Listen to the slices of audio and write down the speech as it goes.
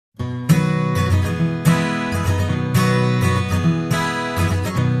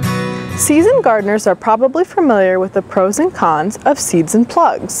Seasoned gardeners are probably familiar with the pros and cons of seeds and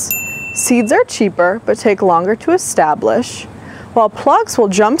plugs. Seeds are cheaper but take longer to establish, while plugs will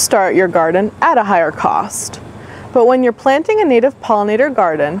jumpstart your garden at a higher cost. But when you're planting a native pollinator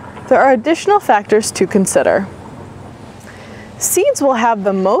garden, there are additional factors to consider. Seeds will have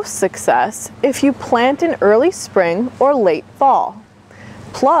the most success if you plant in early spring or late fall.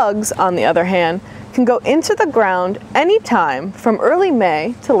 Plugs, on the other hand, can go into the ground anytime from early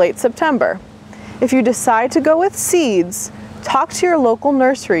May to late September. If you decide to go with seeds, talk to your local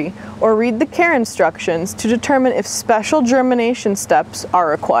nursery or read the care instructions to determine if special germination steps are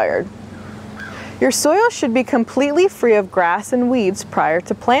required. Your soil should be completely free of grass and weeds prior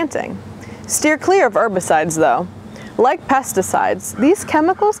to planting. Steer clear of herbicides though. Like pesticides, these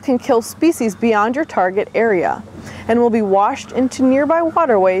chemicals can kill species beyond your target area and will be washed into nearby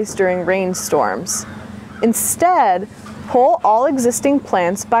waterways during rainstorms. Instead, pull all existing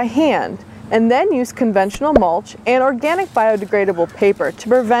plants by hand and then use conventional mulch and organic biodegradable paper to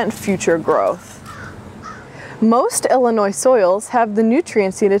prevent future growth. Most Illinois soils have the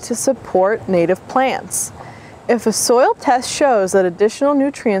nutrients needed to support native plants. If a soil test shows that additional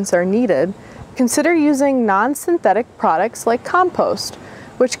nutrients are needed, consider using non-synthetic products like compost,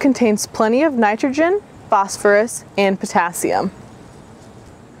 which contains plenty of nitrogen, phosphorus, and potassium.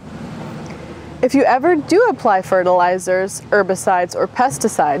 If you ever do apply fertilizers, herbicides, or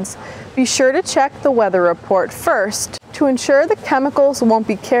pesticides, be sure to check the weather report first to ensure the chemicals won't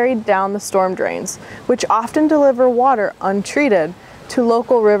be carried down the storm drains, which often deliver water untreated to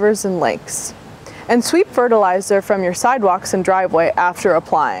local rivers and lakes. And sweep fertilizer from your sidewalks and driveway after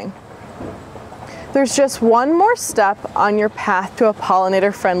applying. There's just one more step on your path to a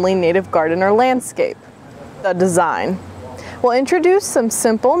pollinator-friendly native garden or landscape: the design. We'll introduce some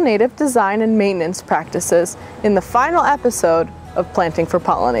simple native design and maintenance practices in the final episode of Planting for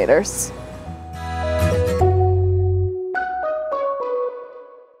Pollinators.